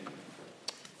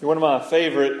One of my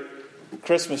favorite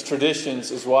Christmas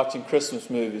traditions is watching Christmas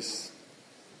movies.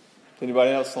 Anybody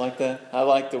else like that? I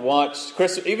like to watch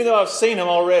Christmas, even though I've seen them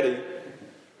already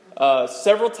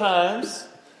several times.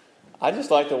 I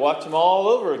just like to watch them all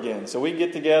over again. So we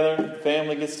get together, the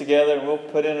family gets together, and we'll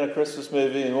put in a Christmas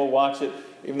movie and we'll watch it,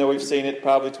 even though we've seen it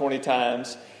probably 20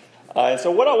 times. And so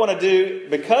what I want to do,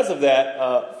 because of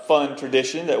that fun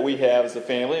tradition that we have as a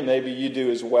family, and maybe you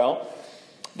do as well,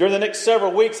 during the next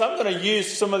several weeks, I'm going to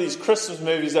use some of these Christmas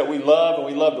movies that we love and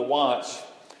we love to watch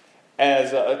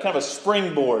as a kind of a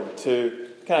springboard to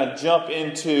kind of jump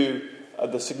into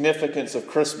the significance of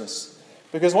Christmas.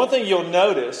 Because one thing you'll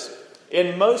notice,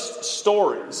 in most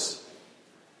stories,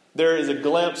 there is a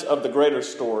glimpse of the greater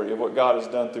story of what God has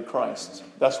done through Christ.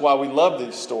 That's why we love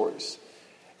these stories.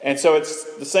 And so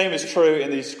it's the same is true in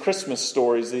these Christmas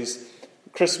stories, these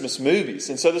Christmas movies.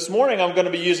 And so this morning I'm going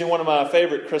to be using one of my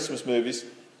favorite Christmas movies,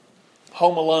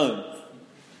 Home Alone.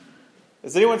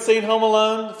 Has anyone seen Home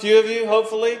Alone? A few of you,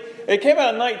 hopefully. It came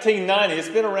out in 1990. It's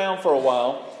been around for a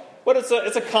while. But it's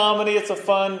a comedy. It's a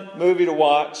fun movie to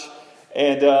watch.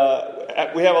 And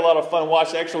we have a lot of fun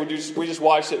watching. Actually, we just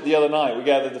watched it the other night. We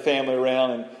gathered the family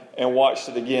around and watched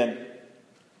it again.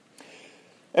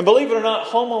 And believe it or not,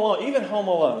 Home Alone, even Home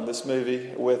Alone, this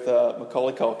movie with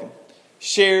Macaulay Culkin,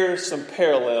 shares some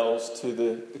parallels to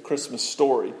the Christmas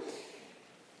story.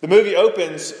 The movie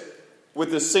opens with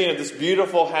this scene of this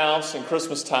beautiful house in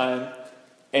Christmas time,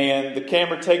 and the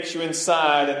camera takes you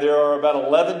inside, and there are about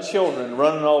 11 children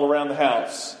running all around the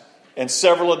house, and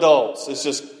several adults. It's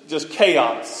just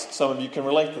chaos. Some of you can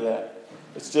relate to that.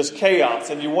 It's just chaos,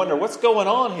 and you wonder, what's going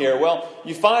on here? Well,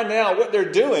 you find out what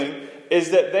they're doing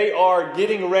is that they are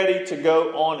getting ready to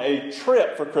go on a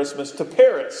trip for Christmas to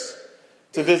Paris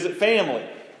to visit family.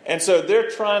 And so they're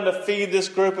trying to feed this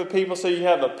group of people. So you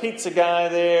have a pizza guy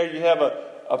there, you have a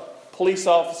police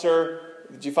officer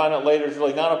that you find out later is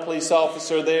really not a police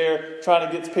officer there, trying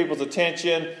to get people's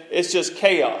attention. It's just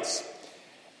chaos.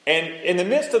 And in the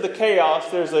midst of the chaos,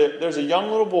 there's a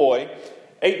young little boy,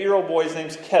 8-year-old boy. His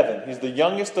name's Kevin. He's the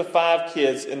youngest of 5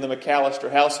 kids in the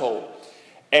McAllister household.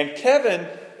 And Kevin,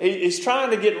 he's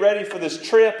trying to get ready for this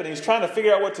trip, and he's trying to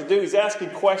figure out what to do. He's asking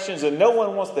questions, and no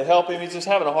one wants to help him. He's just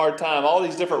having a hard time. All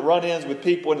these different run-ins with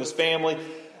people in his family.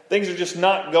 Things are just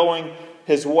not going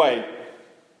his way.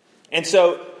 And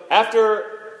so, after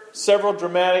several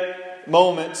dramatic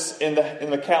moments in the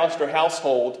McAllister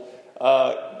household,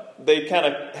 they kind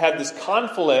of have this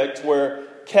conflict where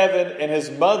Kevin and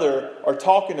his mother are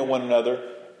talking to one another.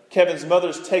 Kevin's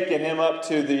mother's taking him up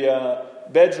to the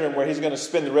bedroom where he's going to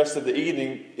spend the rest of the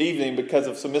evening because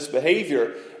of some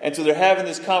misbehavior. And so they're having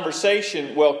this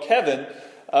conversation. Well, Kevin,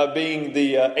 being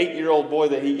the 8-year-old boy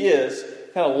that he is,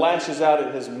 kind of lashes out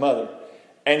at his mother.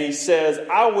 And he says,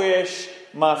 "I wish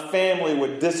my family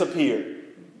would disappear."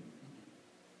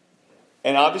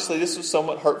 And obviously this was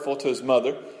somewhat hurtful to his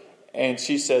mother. And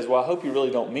she says, "Well, I hope you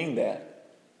really don't mean that.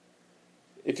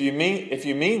 If you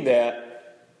mean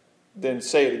that, then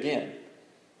say it again."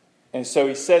 And so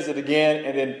he says it again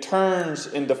and then turns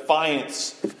in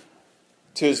defiance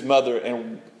to his mother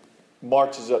and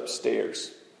marches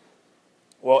upstairs.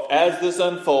 Well, as this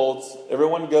unfolds,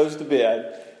 everyone goes to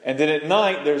bed. And then at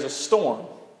night, there's a storm.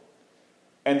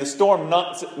 And the storm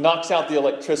knocks out the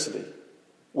electricity,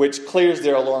 which clears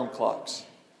their alarm clocks.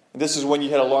 And this is when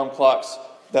you had alarm clocks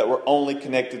that were only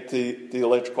connected to the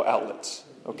electrical outlets.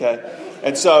 Okay?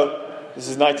 And so, this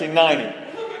is 1990.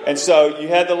 And so you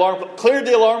had cleared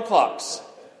the alarm clocks.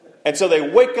 And so they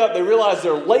wake up, they realize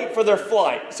they're late for their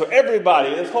flight. So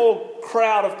everybody, this whole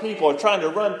crowd of people are trying to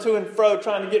run to and fro,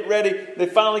 trying to get ready. They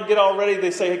finally get all ready. They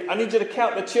say, "Hey, I need you to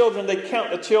count the children." They count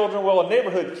the children. Well, a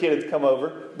neighborhood kid had come over,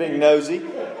 being nosy.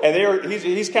 And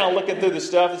he's kind of looking through the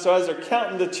stuff. And so as they're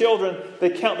counting the children,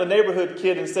 they count the neighborhood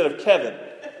kid instead of Kevin.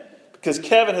 Because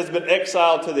Kevin has been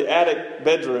exiled to the attic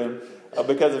bedroom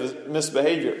because of his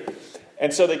misbehavior.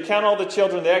 And so they count all the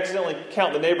children. They accidentally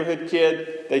count the neighborhood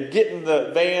kid. They get in the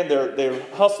van. They're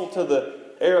hustled to the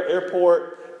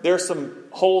airport. There's some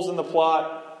holes in the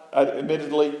plot,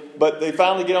 admittedly. But they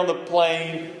finally get on the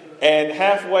plane. And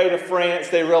halfway to France,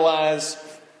 they realize,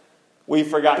 we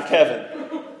forgot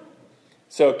Kevin.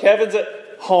 So Kevin's at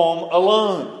home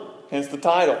alone. Hence the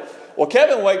title. Well,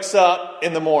 Kevin wakes up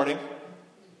in the morning.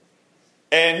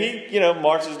 And he,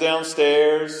 marches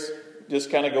downstairs, just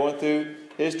kind of going through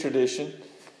his tradition,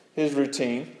 his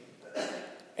routine.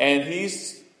 And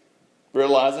he's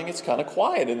realizing it's kind of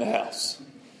quiet in the house.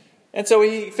 And so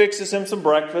he fixes him some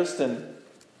breakfast, and,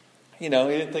 he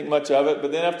didn't think much of it.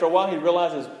 But then after a while, he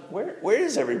realizes, where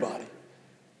is everybody?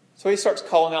 So he starts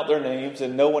calling out their names,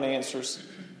 and no one answers.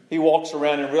 He walks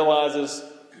around and realizes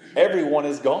everyone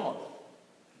is gone.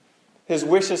 his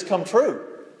wish has come true.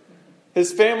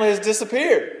 His family has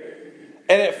disappeared.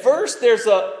 And at first there's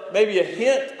maybe a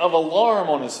hint of alarm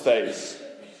on his face.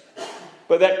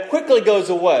 But that quickly goes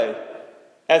away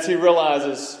as he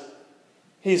realizes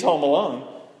he's home alone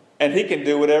and he can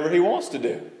do whatever he wants to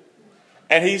do.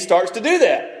 And he starts to do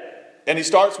that. And he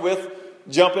starts with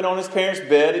jumping on his parents'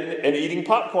 bed and eating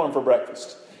popcorn for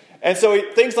breakfast. And so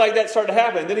things like that start to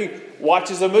happen. Then he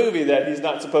watches a movie that he's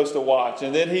not supposed to watch.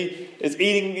 And then he is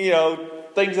eating,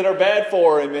 things that are bad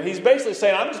for him. And he's basically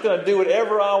saying, I'm just going to do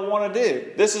whatever I want to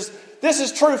do. This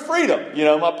is true freedom.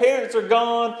 My parents are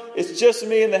gone. It's just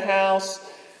me in the house.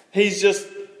 He's just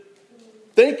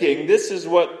thinking this is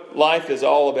what life is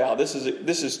all about. This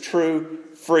is true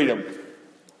freedom.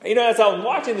 As I was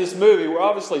watching this movie, we're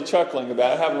obviously chuckling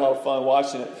about it, having a lot of fun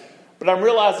watching it. But I'm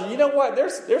realizing, what?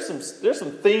 There's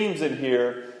some themes in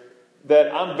here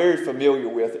that I'm very familiar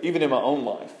with, even in my own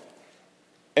life.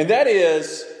 And that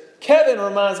is, Kevin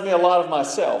reminds me a lot of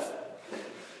myself.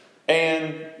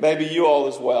 And maybe you all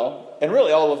as well. And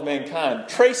really all of mankind.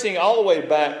 Tracing all the way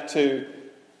back to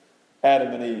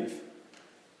Adam and Eve.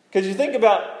 Because you think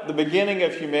about the beginning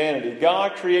of humanity.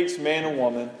 God creates man and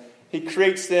woman. He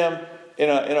creates them in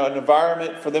an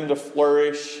environment for them to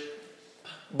flourish.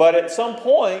 But at some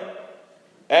point,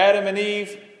 Adam and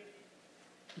Eve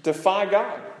defy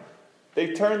God.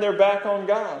 They turn their back on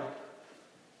God.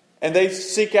 And they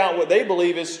seek out what they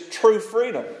believe is true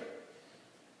freedom.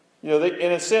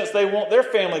 In a sense, they want their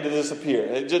family to disappear.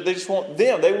 They just want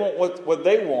them. They want what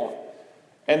they want.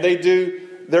 And they do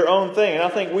their own thing. And I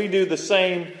think we do the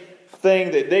same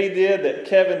thing that they did, that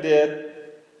Kevin did.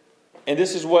 And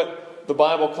this is what the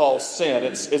Bible calls sin.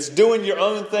 It's doing your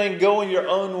own thing, going your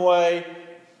own way,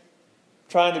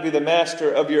 trying to be the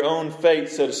master of your own fate,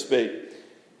 so to speak.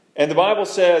 And the Bible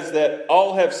says that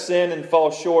all have sinned and fall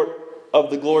short of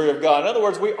the glory of God. In other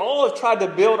words, we all have tried to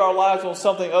build our lives on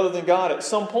something other than God at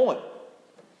some point.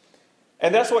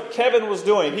 And that's what Kevin was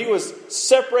doing. He was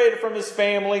separated from his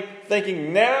family,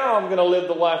 thinking, now I'm going to live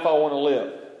the life I want to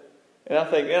live. And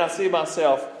I see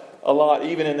myself a lot,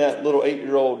 even in that little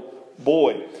 8-year-old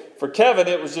boy. For Kevin,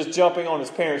 it was just jumping on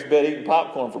his parents' bed, eating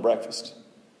popcorn for breakfast.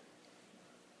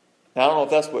 Now, I don't know if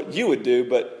that's what you would do,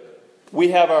 but we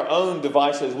have our own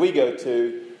devices we go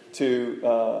to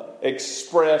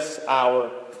express our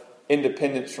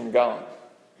independence from God.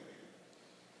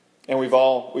 And we've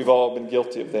all been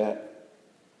guilty of that.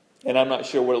 And I'm not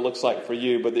sure what it looks like for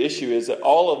you, but the issue is that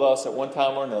all of us at one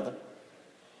time or another,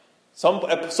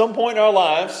 at some point in our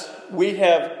lives, we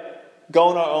have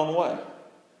gone our own way.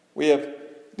 We have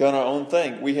done our own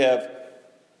thing. We have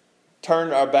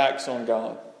turned our backs on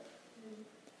God.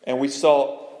 And we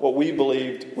sought what we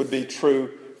believed would be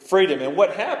true freedom. And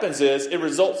what happens is it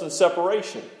results in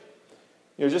separation.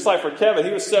 Just like for Kevin,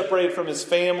 he was separated from his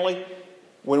family.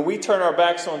 When we turn our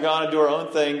backs on God and do our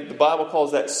own thing, the Bible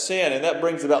calls that sin, and that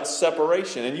brings about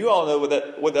separation. And you all know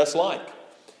what that's like.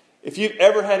 If you've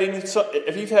ever had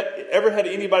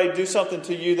anybody do something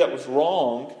to you that was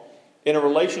wrong in a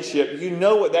relationship, you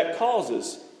know what that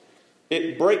causes.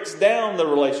 It breaks down the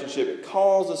relationship. It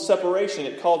causes separation.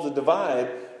 It causes a divide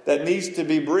that needs to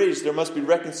be bridged. There must be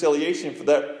reconciliation for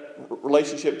that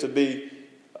relationship to be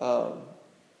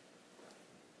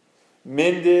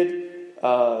mended,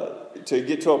 to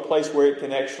get to a place where it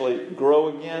can actually grow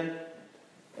again.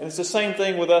 And it's the same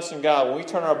thing with us and God. When we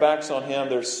turn our backs on Him,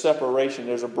 there's separation,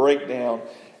 there's a breakdown,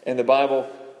 and the Bible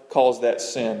calls that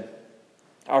sin.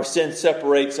 Our sin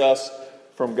separates us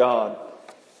from God.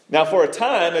 Now, for a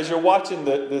time, as you're watching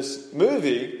this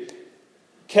movie,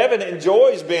 Kevin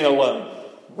enjoys being alone,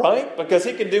 right? Because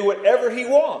he can do whatever he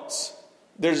wants.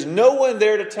 There's no one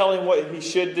there to tell him what he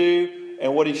should do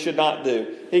and what he should not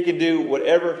do. He can do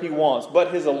whatever he wants.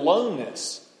 But his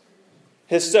aloneness,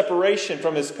 his separation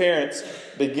from his parents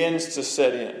begins to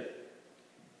set in.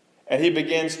 And he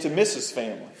begins to miss his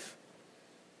family.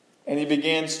 And he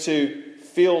begins to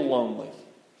feel lonely.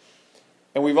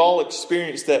 And we've all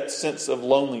experienced that sense of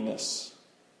loneliness.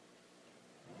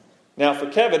 Now, for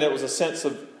Kevin, it was a sense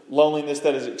of loneliness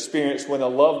that is experienced when a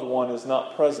loved one is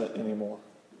not present anymore.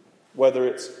 Whether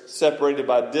it's separated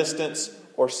by distance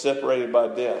or separated by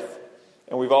death.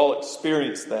 And we've all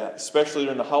experienced that. Especially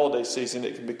during the holiday season,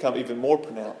 it can become even more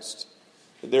pronounced.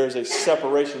 There is a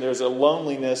separation. There's a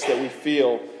loneliness that we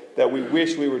feel that we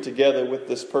wish we were together with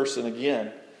this person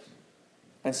again.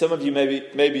 And some of you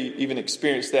maybe even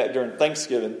experienced that during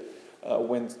Thanksgiving,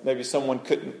 when maybe someone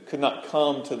could not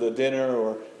come to the dinner,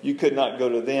 or you could not go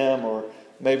to them, or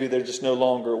maybe they're just no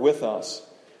longer with us.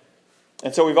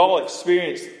 And so we've all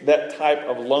experienced that type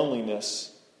of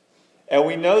loneliness. And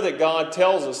we know that God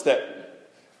tells us that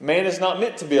Man is not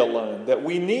meant to be alone, that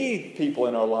we need people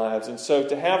in our lives. And so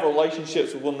to have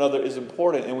relationships with one another is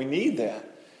important, and we need that.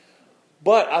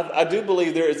 But I do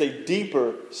believe there is a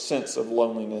deeper sense of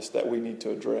loneliness that we need to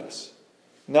address.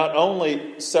 Not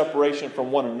only separation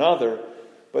from one another,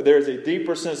 but there is a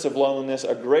deeper sense of loneliness,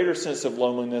 a greater sense of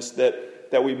loneliness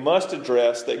that we must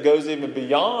address that goes even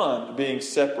beyond being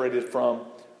separated from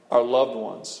our loved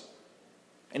ones.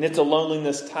 And it's a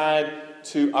loneliness tied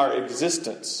to our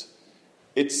existence.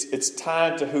 It's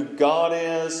tied to who God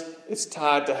is. It's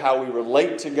tied to how we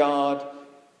relate to God.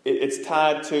 It's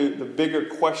tied to the bigger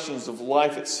questions of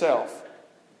life itself.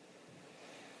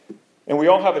 And we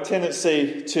all have a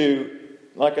tendency to,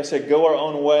 like I said, go our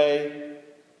own way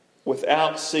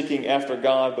without seeking after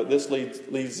God, but this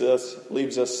leaves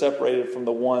us separated from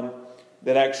the one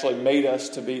that actually made us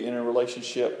to be in a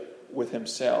relationship with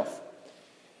Himself.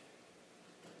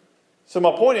 So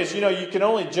my point is, you can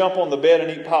only jump on the bed and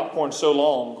eat popcorn so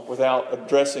long without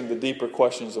addressing the deeper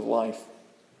questions of life.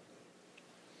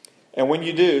 And when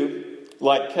you do,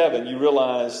 like Kevin, you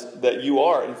realize that you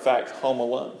are, in fact, home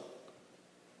alone.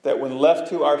 That when left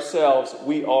to ourselves,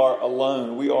 we are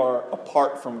alone. We are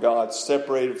apart from God,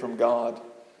 separated from God.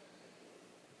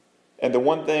 And the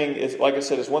one thing is, like I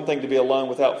said, it's one thing to be alone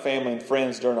without family and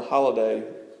friends during a holiday.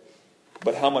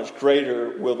 But how much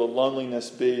greater will the loneliness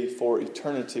be for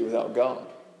eternity without God?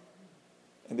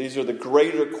 And these are the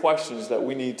greater questions that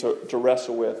we need to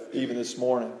wrestle with even this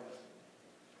morning.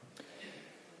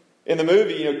 In the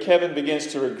movie, Kevin begins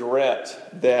to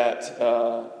regret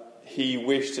that he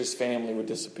wished his family would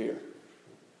disappear.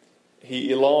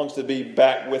 He longs to be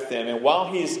back with them. And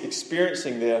while he's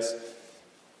experiencing this,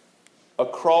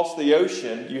 across the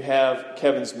ocean, you have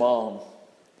Kevin's mom.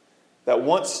 That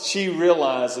once she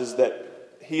realizes that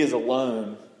he is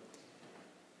alone,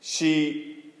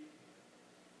 she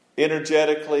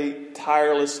energetically,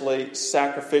 tirelessly,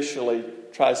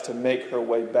 sacrificially tries to make her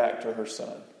way back to her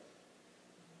son.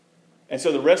 And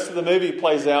so the rest of the movie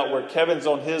plays out where Kevin's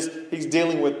he's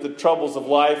dealing with the troubles of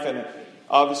life, and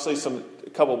obviously a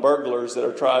couple burglars that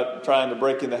are trying to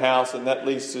break in the house, and that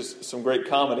leads to some great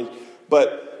comedy.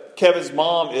 But Kevin's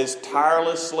mom is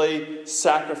tirelessly,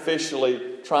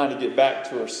 sacrificially trying to get back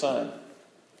to her son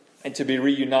and to be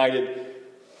reunited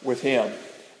with him.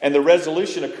 And the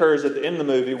resolution occurs at the end of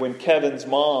the movie when Kevin's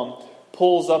mom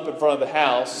pulls up in front of the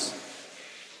house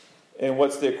in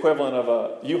what's the equivalent of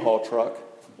a U-Haul truck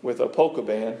with a polka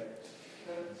band,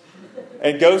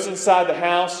 and goes inside the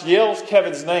house, yells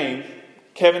Kevin's name.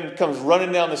 Kevin comes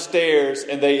running down the stairs,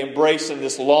 and they embrace in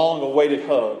this long-awaited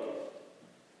hug.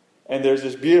 And there's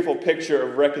this beautiful picture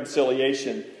of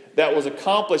reconciliation that was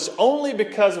accomplished only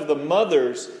because of the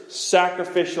mother's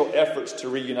sacrificial efforts to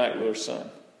reunite with her son.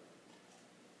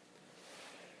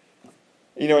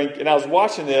 And I was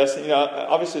watching this,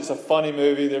 obviously it's a funny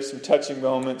movie, there's some touching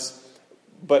moments,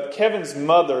 but Kevin's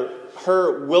mother,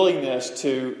 her willingness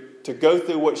to go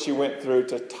through what she went through,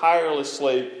 to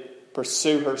tirelessly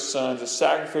pursue her son, to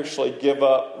sacrificially give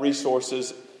up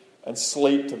resources and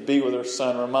sleep to be with her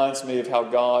son, reminds me of how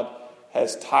God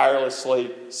has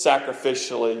tirelessly,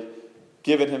 sacrificially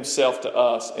given Himself to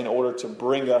us in order to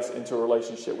bring us into a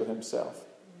relationship with Himself.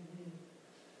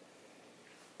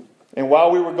 And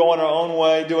while we were going our own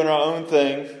way, doing our own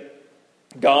thing,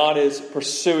 God is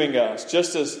pursuing us.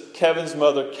 Just as Kevin's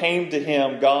mother came to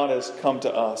him, God has come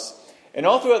to us. And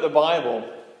all throughout the Bible,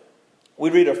 we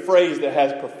read a phrase that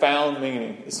has profound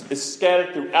meaning. It's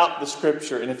scattered throughout the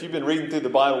Scripture. And if you've been reading through the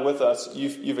Bible with us,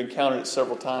 you've encountered it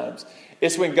several times.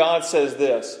 It's when God says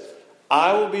this: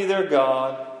 I will be their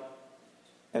God,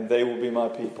 and they will be my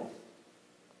people.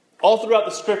 All throughout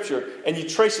the Scripture, and you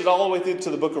trace it all the way through to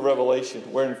the book of Revelation,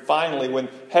 where finally, when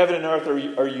heaven and earth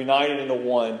are united into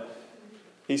one,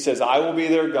 He says, I will be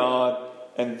their God,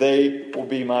 and they will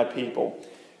be my people.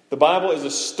 The Bible is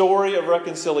a story of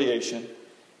reconciliation.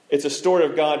 It's a story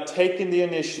of God taking the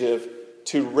initiative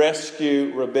to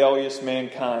rescue rebellious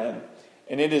mankind.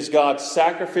 And it is God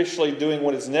sacrificially doing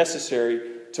what is necessary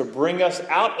to bring us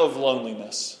out of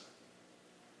loneliness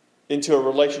into a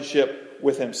relationship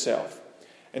with Himself.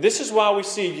 And this is why we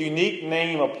see a unique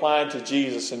name applied to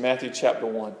Jesus in Matthew chapter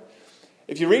 1.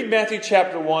 If you read Matthew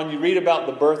chapter 1, you read about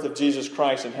the birth of Jesus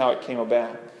Christ and how it came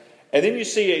about. And then you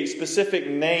see a specific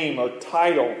name, a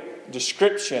title,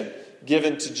 description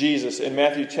given to Jesus in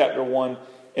Matthew chapter 1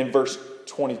 in verse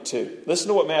 22. Listen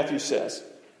to what Matthew says.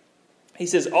 He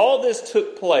says, all this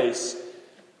took place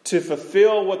to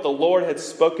fulfill what the Lord had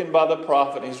spoken by the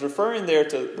prophet. And he's referring there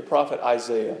to the prophet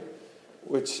Isaiah,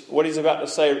 which what he's about to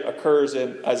say occurs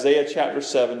in Isaiah chapter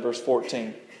 7, verse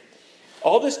 14.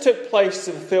 All this took place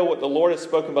to fulfill what the Lord had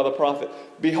spoken by the prophet.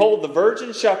 Behold, the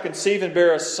virgin shall conceive and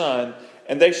bear a son,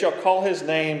 and they shall call his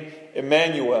name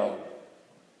Emmanuel.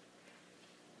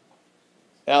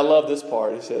 And I love this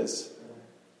part. He says,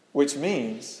 which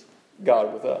means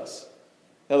God with us.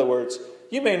 In other words,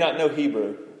 you may not know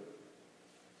Hebrew.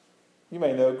 You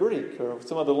may know Greek or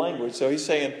some other language. So he's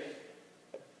saying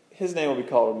his name will be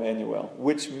called Emmanuel,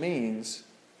 which means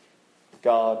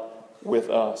God with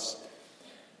us.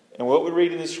 And what we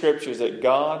read in the Scripture is that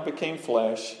God became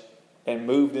flesh and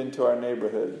moved into our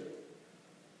neighborhood.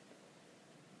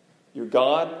 Your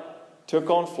God took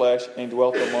on flesh and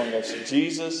dwelt among us.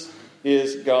 Jesus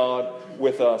is God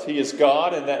with us. He is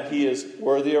God in that He is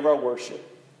worthy of our worship.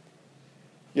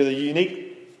 You know, the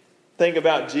unique thing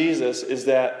about Jesus is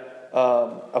that,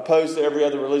 opposed to every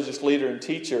other religious leader and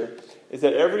teacher, is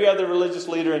that every other religious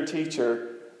leader and teacher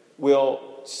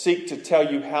will seek to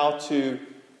tell you how to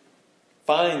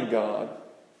find God,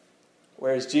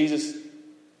 whereas Jesus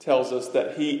tells us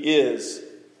that He is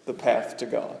the path to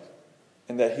God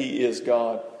and that He is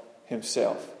God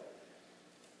Himself.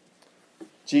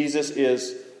 Jesus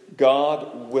is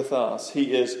God with us.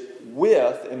 He is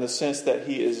with in the sense that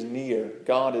He is near.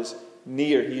 God is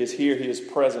near. He is here. He is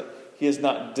present. He is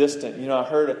not distant. You know, I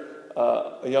heard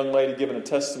a young lady giving a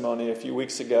testimony a few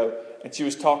weeks ago, and she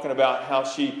was talking about how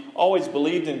she always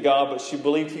believed in God, but she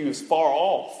believed He was far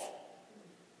off.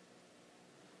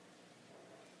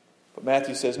 But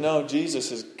Matthew says, no,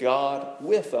 Jesus is God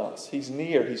with us. He's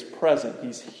near. He's present.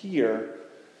 He's here.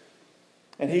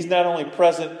 And He's not only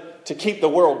present to keep the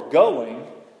world going,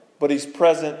 but He's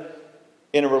present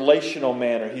in a relational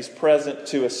manner. He's present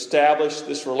to establish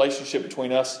this relationship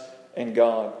between us and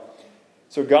God.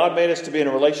 So God made us to be in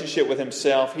a relationship with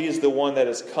Himself. He is the one that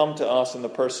has come to us in the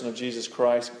person of Jesus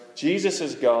Christ. Jesus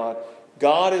is God.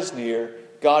 God is near.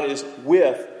 God is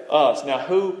with us. Now,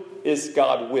 who is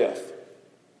God with?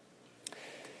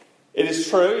 It is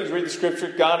true, you read the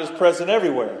Scripture, God is present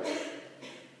everywhere.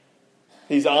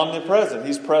 He's omnipresent.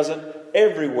 He's present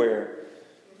everywhere.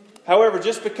 However,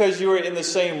 just because you are in the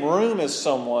same room as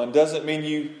someone doesn't mean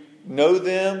you know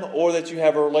them or that you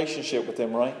have a relationship with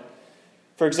them, right?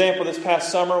 For example, this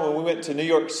past summer when we went to New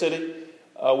York City,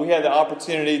 we had the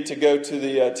opportunity to go to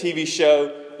the TV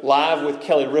show Live with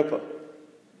Kelly Ripa.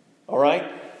 All right?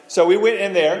 So we went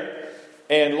in there,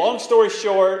 and long story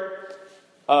short,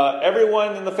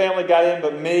 everyone in the family got in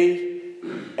but me,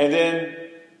 and then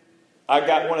I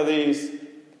got one of these,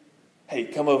 hey,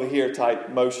 come over here type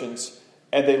motions,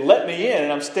 and they let me in,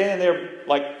 and I'm standing there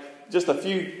like just a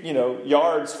few,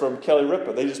 yards from Kelly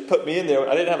Ripa. They just put me in there.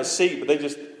 I didn't have a seat, but they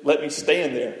just let me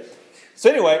stand there. So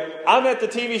anyway, I'm at the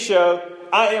TV show.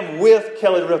 I am with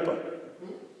Kelly Ripa.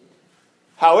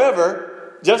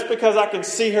 However, just because I can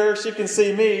see her, she can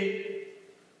see me,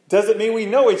 doesn't mean we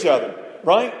know each other.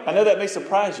 Right? I know that may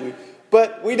surprise you,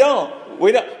 but we don't.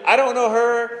 I don't know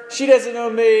her. She doesn't know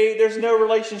me. There's no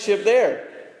relationship there.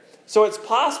 So it's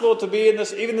possible to be in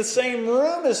even the same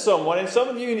room as someone, and some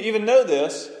of you even know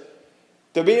this,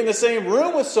 to be in the same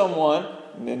room with someone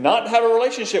and not have a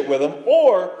relationship with them,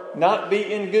 or not be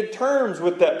in good terms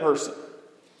with that person.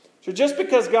 So just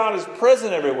because God is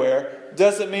present everywhere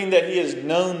doesn't mean that He is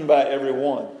known by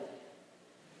everyone.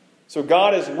 So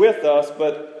God is with us,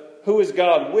 but who is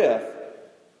God with?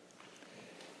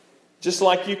 Just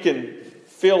like you can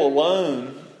feel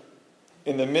alone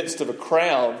in the midst of a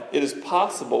crowd, it is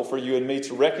possible for you and me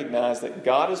to recognize that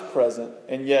God is present,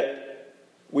 and yet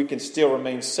we can still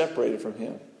remain separated from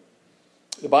Him.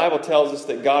 The Bible tells us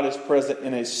that God is present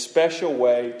in a special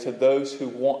way to those who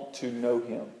want to know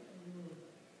Him.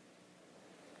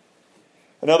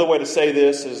 Another way to say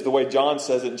this is the way John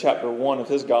says it in chapter 1 of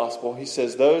his gospel. He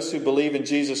says, those who believe in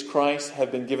Jesus Christ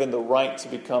have been given the right to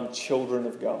become children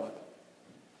of God.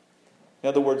 In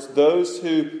other words, those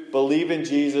who believe in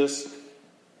Jesus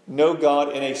know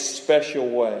God in a special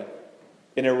way,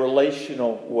 in a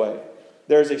relational way.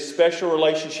 There's a special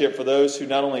relationship for those who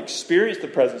not only experience the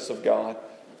presence of God,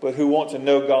 but who want to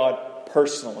know God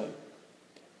personally.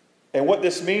 And what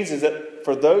this means is that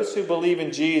for those who believe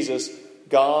in Jesus,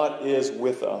 God is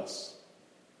with us.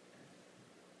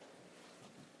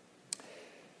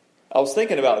 I was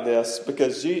thinking about this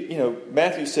because,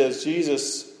 Matthew says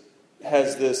Jesus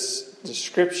has this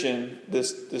description,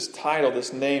 this title,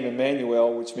 this name,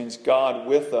 Emmanuel, which means God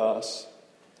with us.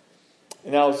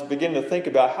 And I was beginning to think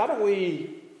about how do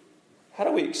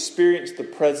we experience the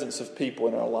presence of people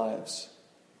in our lives?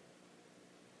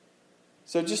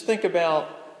 So just think about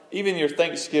even your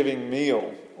Thanksgiving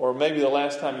meal, or maybe the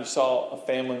last time you saw a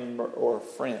family member or a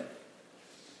friend.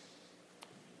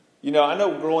 I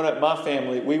know growing up in my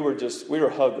family, we were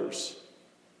huggers.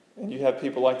 And you have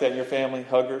people like that in your family,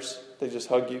 huggers. They just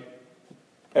hug you.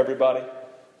 Everybody.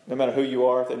 no matter who you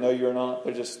are, if they know you or not.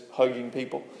 They're just hugging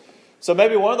people. So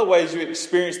maybe one of the ways you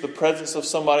experience the presence of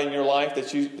somebody in your life that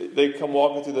they come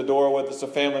walking through the door, whether it's a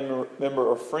family member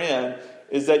or friend,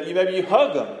 is that maybe you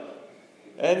hug them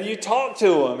and you talk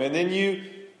to them, and then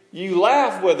you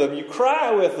laugh with them, you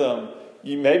cry with them,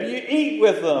 maybe you eat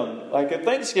with them, like at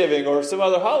Thanksgiving or some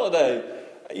other holiday.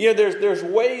 There's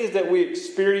ways that we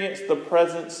experience the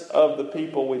presence of the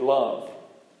people we love.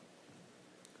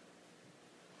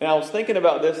 And I was thinking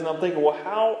about this, and I'm thinking, well,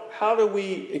 how do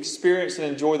we experience and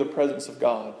enjoy the presence of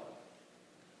God?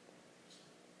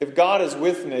 If God is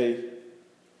with me,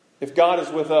 if God is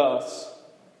with us,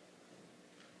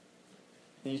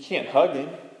 you can't hug Him.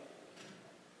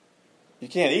 You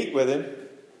can't eat with Him.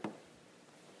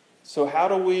 So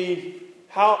how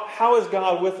is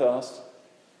God with us?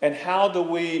 And how do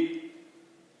we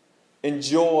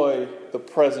enjoy the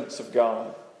presence of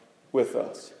God with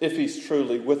us, if He's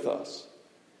truly with us?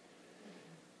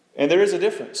 And there is a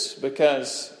difference,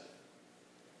 because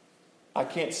I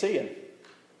can't see Him.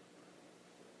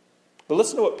 But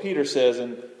listen to what Peter says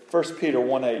in 1 Peter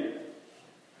 1:8.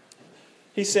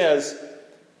 He says,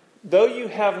 though you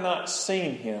have not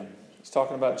seen Him, he's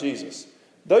talking about Jesus,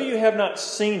 though you have not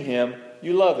seen Him,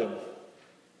 you love Him.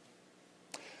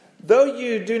 Though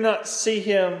you do not see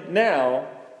Him now,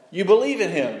 you believe in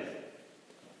Him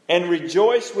and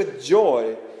rejoice with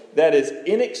joy that is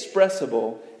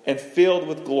inexpressible and filled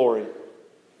with glory.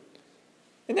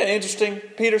 Isn't that interesting?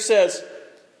 Peter says,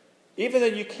 even though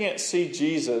you can't see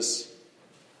Jesus,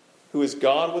 who is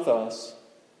God with us,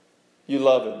 you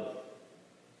love Him.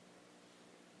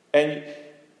 And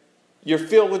you're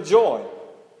filled with joy.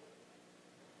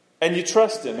 And you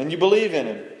trust Him and you believe in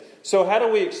Him. So how do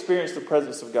we experience the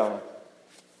presence of God?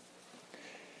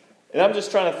 And I'm just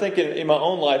trying to think in my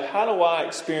own life, how do I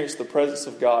experience the presence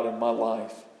of God in my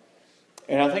life?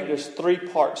 And I think there's 3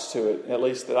 parts to it, at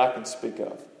least that I can speak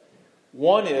of.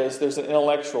 One is there's an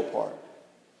intellectual part.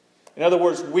 In other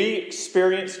words, we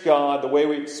experience God the way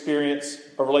we experience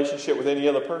a relationship with any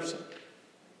other person.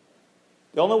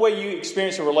 The only way you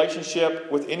experience a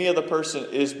relationship with any other person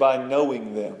is by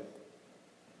knowing them.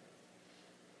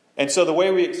 And so the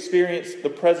way we experience the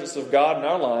presence of God in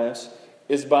our lives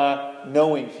is by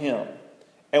knowing Him.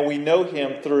 And we know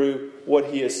Him through what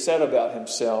He has said about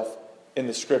Himself in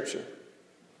the Scripture.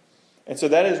 And so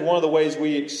that is one of the ways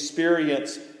we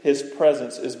experience His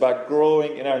presence, is by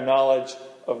growing in our knowledge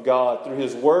of God through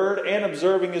His Word and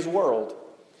observing His world.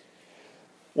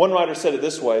 One writer said it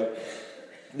this way: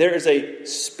 there is a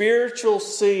spiritual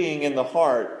seeing in the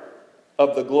heart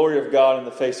of the glory of God in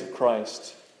the face of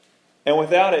Christ. And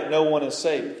without it, no one is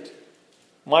saved.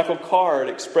 Michael Card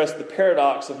expressed the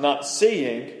paradox of not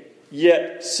seeing,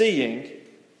 yet seeing,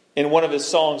 in one of his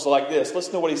songs like this.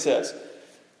 Listen to what he says.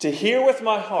 To hear with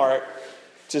my heart,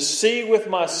 to see with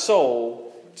my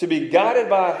soul, to be guided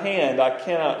by a hand I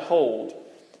cannot hold,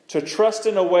 to trust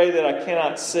in a way that I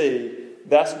cannot see,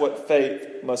 that's what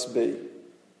faith must be.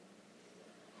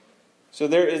 So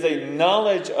there is a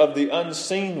knowledge of the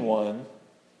unseen one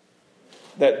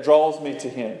that draws me to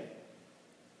Him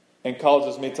and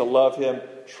causes me to love Him,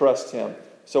 trust Him.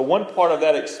 So one part of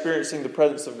that experiencing the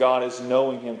presence of God is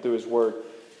knowing Him through His Word.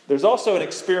 There's also an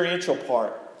experiential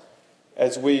part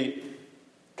as we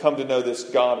come to know this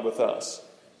God with us.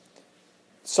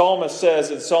 Psalmist says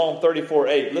in Psalm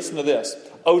 34:8, listen to this: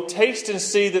 "Oh, taste and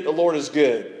see that the Lord is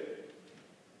good."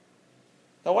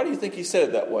 Now, why do you think he said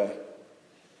it that way?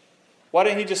 Why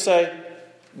didn't he just say,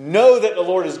 know that the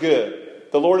Lord is good?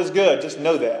 The Lord is good, just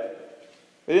know that.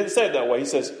 He didn't say it that way. He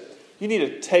says, you need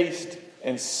to taste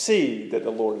and see that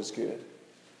the Lord is good.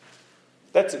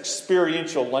 That's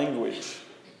experiential language.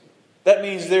 That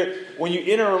means when you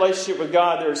enter a relationship with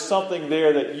God, there's something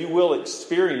there that you will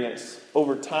experience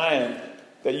over time,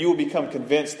 that you will become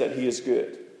convinced that He is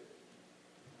good.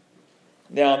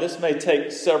 Now, this may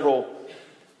take several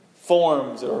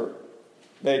forms, or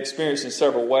may experience in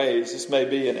several ways. This may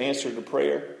be an answer to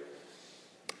prayer.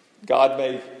 God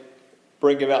may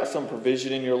bring about some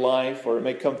provision in your life, or it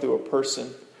may come through a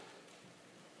person,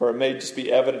 or it may just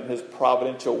be evident in His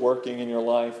providential working in your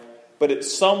life. But in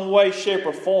some way, shape,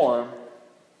 or form,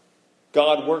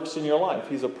 God works in your life.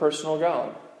 He's a personal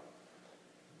God.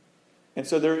 And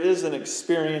so there is an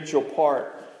experiential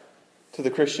part to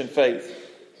the Christian faith.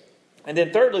 And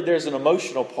then thirdly, there's an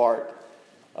emotional part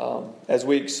as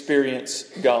we experience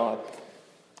God.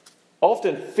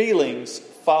 Often feelings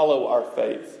follow our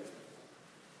faith.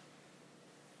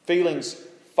 Feelings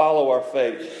follow our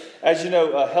faith. As you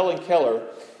know, Helen Keller,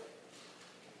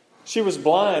 she was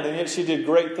blind, and yet she did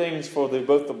great things for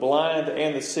both the blind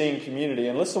and the seeing community.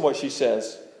 And listen to what she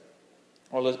says,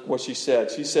 or what she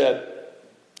said. She said,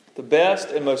 The best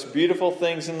and most beautiful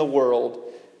things in the world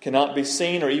cannot be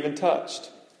seen or even touched.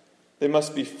 They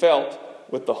must be felt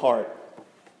with the heart.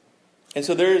 And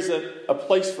so there is a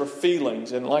place for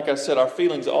feelings. And like I said, our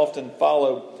feelings often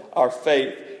follow our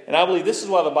faith. And I believe this is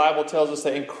why the Bible tells us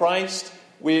that in Christ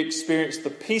we experience the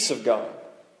peace of God.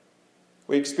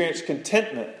 We experience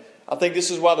contentment. I think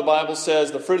this is why the Bible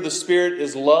says the fruit of the Spirit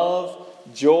is love,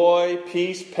 joy,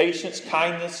 peace, patience,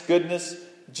 kindness, goodness,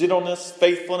 gentleness,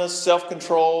 faithfulness,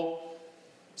 self-control.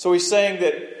 So he's saying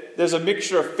that there's a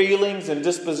mixture of feelings and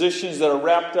dispositions that are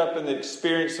wrapped up in the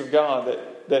experience of God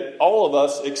that all of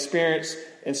us experience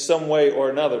in some way or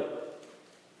another.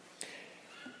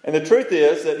 And the truth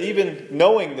is that even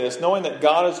knowing this, knowing that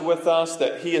God is with us,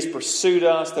 that He has pursued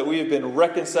us, that we have been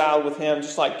reconciled with Him,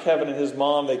 just like Kevin and his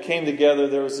mom, they came together.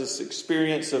 There was this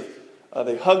experience of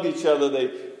they hugged each other.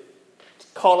 They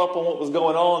caught up on what was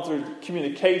going on through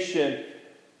communication.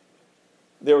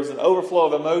 There was an overflow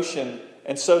of emotion.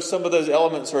 And so some of those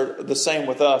elements are the same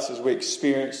with us as we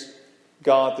experience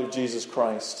God through Jesus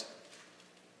Christ.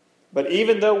 But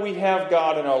even though we have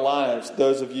God in our lives,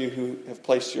 those of you who have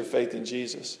placed your faith in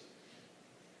Jesus,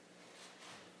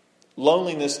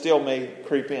 loneliness still may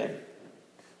creep in.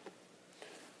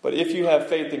 But if you have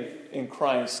faith in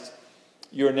Christ,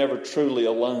 you're never truly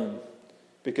alone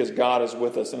because God is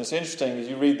with us. And it's interesting, as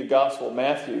you read the Gospel of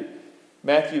Matthew,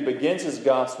 Matthew begins his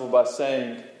Gospel by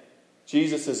saying,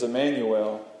 Jesus is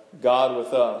Emmanuel, God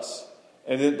with us.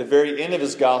 And then at the very end of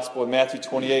his Gospel, in Matthew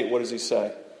 28, what does he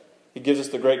say? He gives us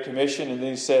the Great Commission, and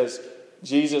then he says,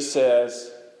 Jesus says,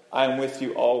 I am with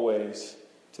you always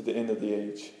to the end of the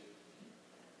age.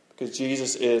 Because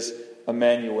Jesus is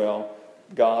Emmanuel,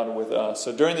 God with us.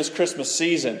 So during this Christmas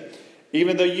season,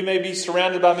 even though you may be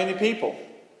surrounded by many people,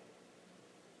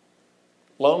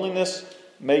 loneliness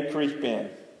may creep in.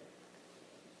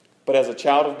 But as a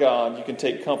child of God, you can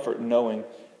take comfort in knowing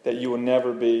that you will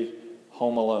never be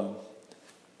home alone.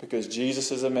 Because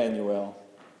Jesus is Emmanuel,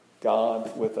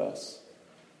 God with us.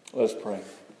 Let's pray.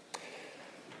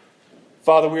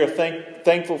 Father, we are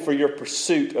thankful for your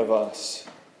pursuit of us.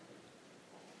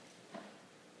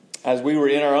 As we were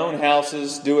in our own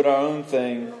houses, doing our own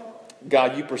thing,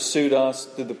 God, you pursued us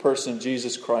through the person of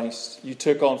Jesus Christ. You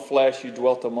took on flesh, you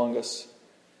dwelt among us.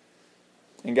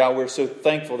 And God, we're so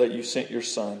thankful that you sent your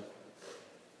Son.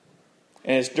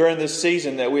 And it's during this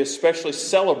season that we especially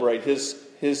celebrate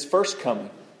His first coming.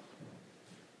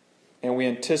 And we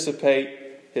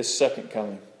anticipate His second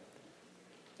coming.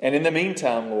 And in the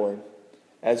meantime, Lord,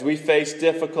 as we face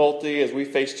difficulty, as we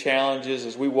face challenges,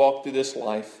 as we walk through this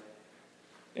life,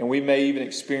 and we may even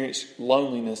experience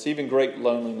loneliness, even great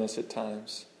loneliness at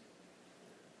times,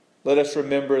 let us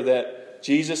remember that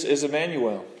Jesus is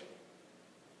Emmanuel.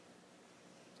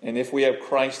 And if we have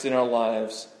Christ in our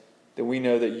lives, then we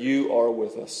know that you are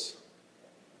with us.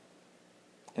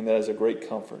 And that is a great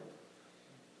comfort.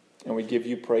 And we give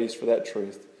you praise for that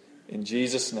truth. In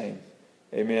Jesus' name,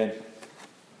 amen.